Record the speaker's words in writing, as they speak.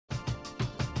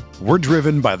We're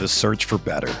driven by the search for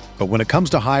better. But when it comes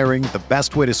to hiring, the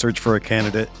best way to search for a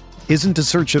candidate isn't to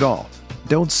search at all.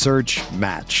 Don't search,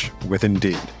 match with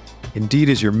Indeed. Indeed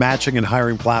is your matching and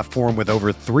hiring platform with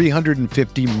over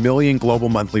 350 million global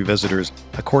monthly visitors,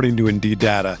 according to Indeed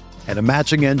data, and a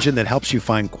matching engine that helps you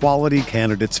find quality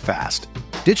candidates fast.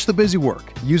 Ditch the busy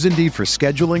work. Use Indeed for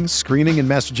scheduling, screening, and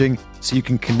messaging so you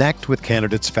can connect with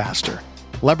candidates faster.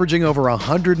 Leveraging over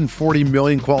 140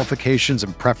 million qualifications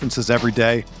and preferences every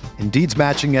day, Indeed's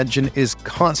matching engine is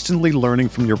constantly learning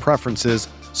from your preferences,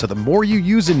 so the more you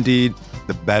use Indeed,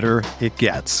 the better it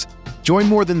gets. Join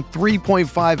more than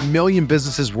 3.5 million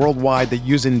businesses worldwide that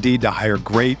use Indeed to hire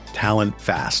great talent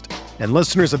fast. And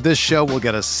listeners of this show will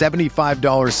get a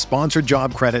 $75 sponsored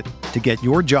job credit to get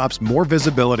your jobs more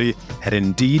visibility at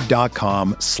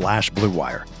Indeed.com/Blue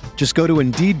Wire. Just go to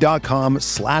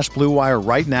Indeed.com/Blue Wire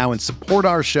right now and support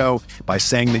our show by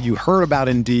saying that you heard about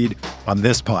Indeed on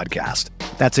this podcast.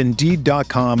 That's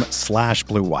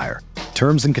Indeed.com/Blue Wire.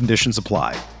 Terms and conditions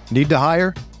apply. Need to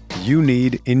hire? You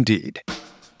need Indeed.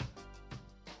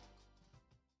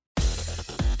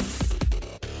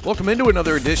 Welcome into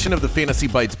another edition of the Fantasy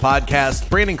Bites podcast.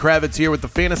 Brandon Kravitz here with the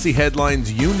fantasy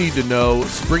headlines you need to know,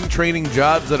 spring training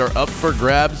jobs that are up for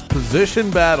grabs,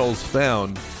 position battles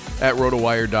found at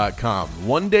rotowire.com.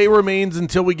 One day remains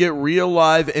until we get real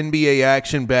live NBA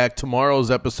action back.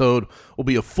 Tomorrow's episode will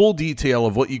be a full detail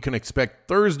of what you can expect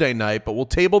Thursday night, but we'll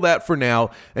table that for now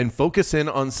and focus in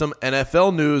on some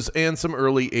NFL news and some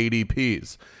early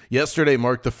ADPs. Yesterday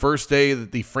marked the first day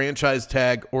that the franchise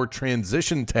tag or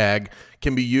transition tag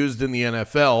can be used in the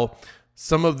NFL.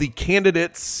 Some of the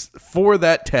candidates for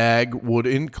that tag would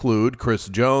include Chris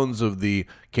Jones of the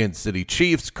Kansas City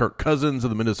Chiefs, Kirk Cousins of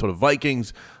the Minnesota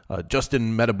Vikings,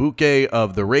 Justin Matabuke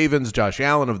of the Ravens, Josh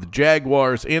Allen of the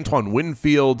Jaguars, Antoine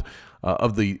Winfield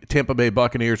of the Tampa Bay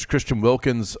Buccaneers, Christian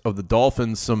Wilkins of the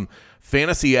Dolphins, some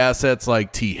fantasy assets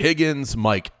like T. Higgins,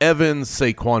 Mike Evans,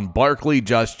 Saquon Barkley,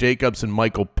 Josh Jacobs, and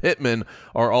Michael Pittman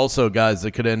are also guys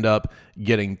that could end up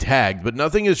getting tagged. But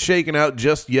nothing is shaken out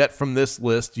just yet from this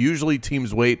list. Usually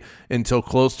teams wait until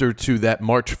closer to that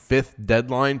March 5th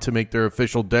deadline to make their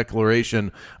official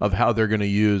declaration of how they're going to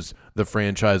use the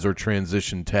franchise or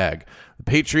transition tag. The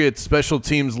Patriots special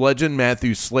teams legend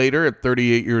Matthew Slater, at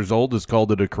 38 years old, has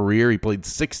called it a career. He played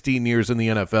 16 years in the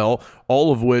NFL,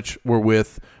 all of which were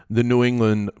with the New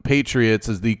England Patriots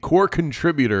as the core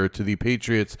contributor to the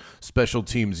Patriots special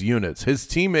teams units. His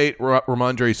teammate,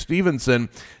 Ramondre Stevenson,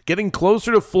 getting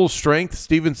closer to full strength.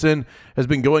 Stevenson has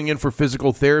been going in for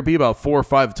physical therapy about 4 or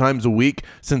 5 times a week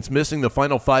since missing the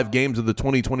final 5 games of the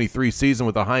 2023 season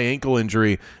with a high ankle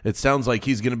injury. It sounds like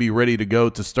he's going to be ready to go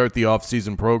to start the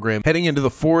offseason program, heading into the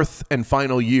 4th and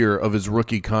final year of his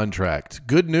rookie contract.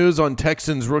 Good news on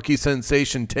Texans rookie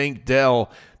sensation Tank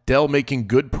Dell. Dell making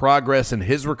good progress in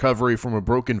his recovery from a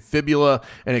broken fibula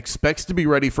and expects to be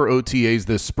ready for OTAs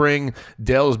this spring.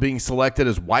 Dell is being selected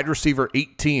as wide receiver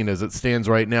 18 as it stands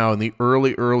right now in the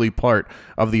early part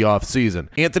of the offseason.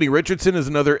 Anthony Richardson is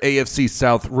another AFC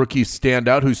South rookie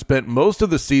standout who spent most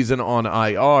of the season on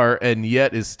IR and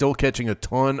yet is still catching a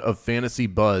ton of fantasy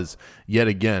buzz yet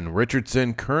again.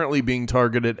 Richardson currently being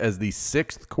targeted as the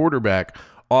 6th quarterback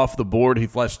off the board. He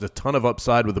flashed a ton of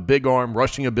upside with a big arm,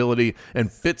 rushing ability, and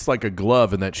fits like a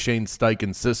glove in that Shane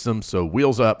Steichen system, so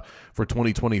wheels up for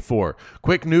 2024.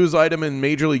 Quick news item in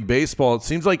Major League Baseball. It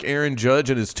seems like Aaron Judge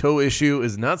and his toe issue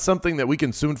is not something that we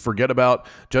can soon forget about.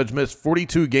 Judge missed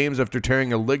 42 games after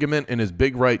tearing a ligament in his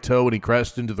big right toe when he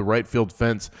crashed into the right field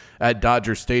fence at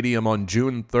Dodger Stadium on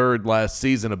June 3rd last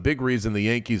season, a big reason the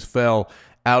Yankees fell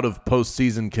out of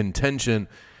postseason contention.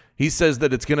 He says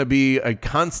that it's going to be a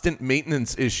constant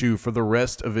maintenance issue for the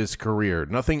rest of his career.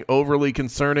 Nothing overly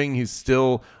concerning. He's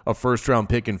still a first-round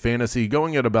pick in fantasy,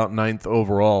 going at about 9th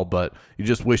overall, but you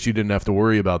just wish you didn't have to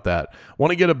worry about that. Want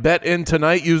to get a bet in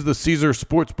tonight? Use the Caesar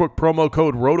Sportsbook promo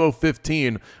code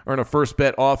ROTO15. Earn a first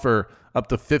bet offer up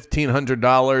to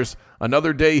 $1,500.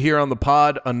 Another day here on the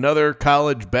pod, another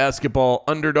college basketball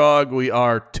underdog. We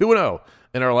are 2-0.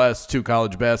 in our last 2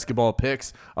 college basketball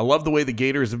picks. I love the way the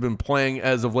Gators have been playing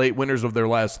as of late, winners of their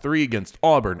last 3 against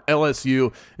Auburn,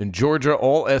 LSU, and Georgia,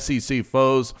 all SEC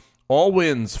foes. All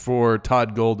wins for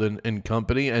Todd Golden and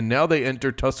company, and now they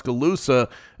enter Tuscaloosa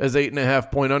as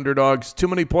 8.5-point underdogs. Too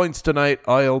many points tonight.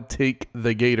 I'll take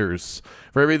the Gators.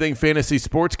 For everything fantasy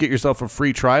sports, get yourself a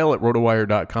free trial at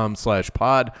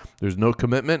rotowire.com/pod. There's no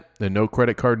commitment and no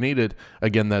credit card needed.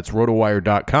 Again, that's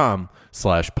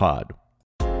rotowire.com/pod.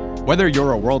 Whether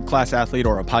you're a world-class athlete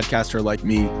or a podcaster like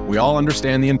me, we all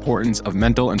understand the importance of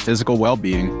mental and physical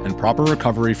well-being and proper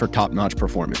recovery for top-notch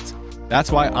performance.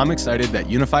 That's why I'm excited that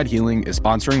Unified Healing is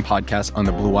sponsoring podcasts on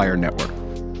the Blue Wire Network.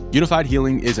 Unified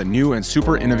Healing is a new and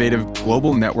super innovative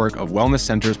global network of wellness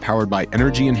centers powered by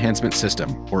Energy Enhancement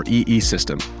System, or EE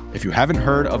System. If you haven't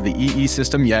heard of the EE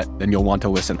System yet, then you'll want to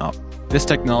listen up. This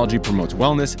technology promotes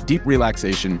wellness, deep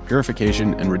relaxation,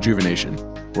 purification, and rejuvenation.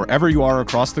 Wherever you are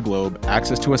across the globe,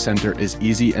 access to a center is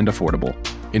easy and affordable.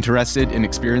 Interested in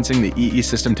experiencing the EE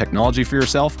System technology for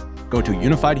yourself? Go to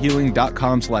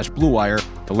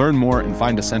unifiedhealing.com/bluewire to learn more and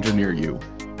find a center near you.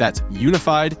 That's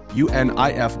unified,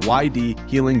 UNIFYD,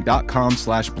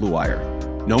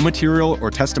 healing.com/bluewire. No material or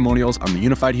testimonials on the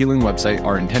Unified Healing website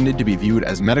are intended to be viewed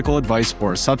as medical advice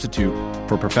or a substitute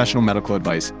for professional medical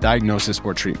advice, diagnosis,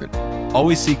 or treatment.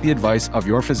 Always seek the advice of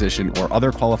your physician or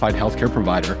other qualified healthcare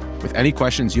provider with any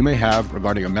questions you may have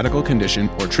regarding a medical condition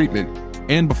or treatment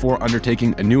and before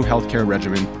undertaking a new healthcare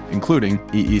regimen, including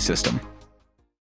EE System.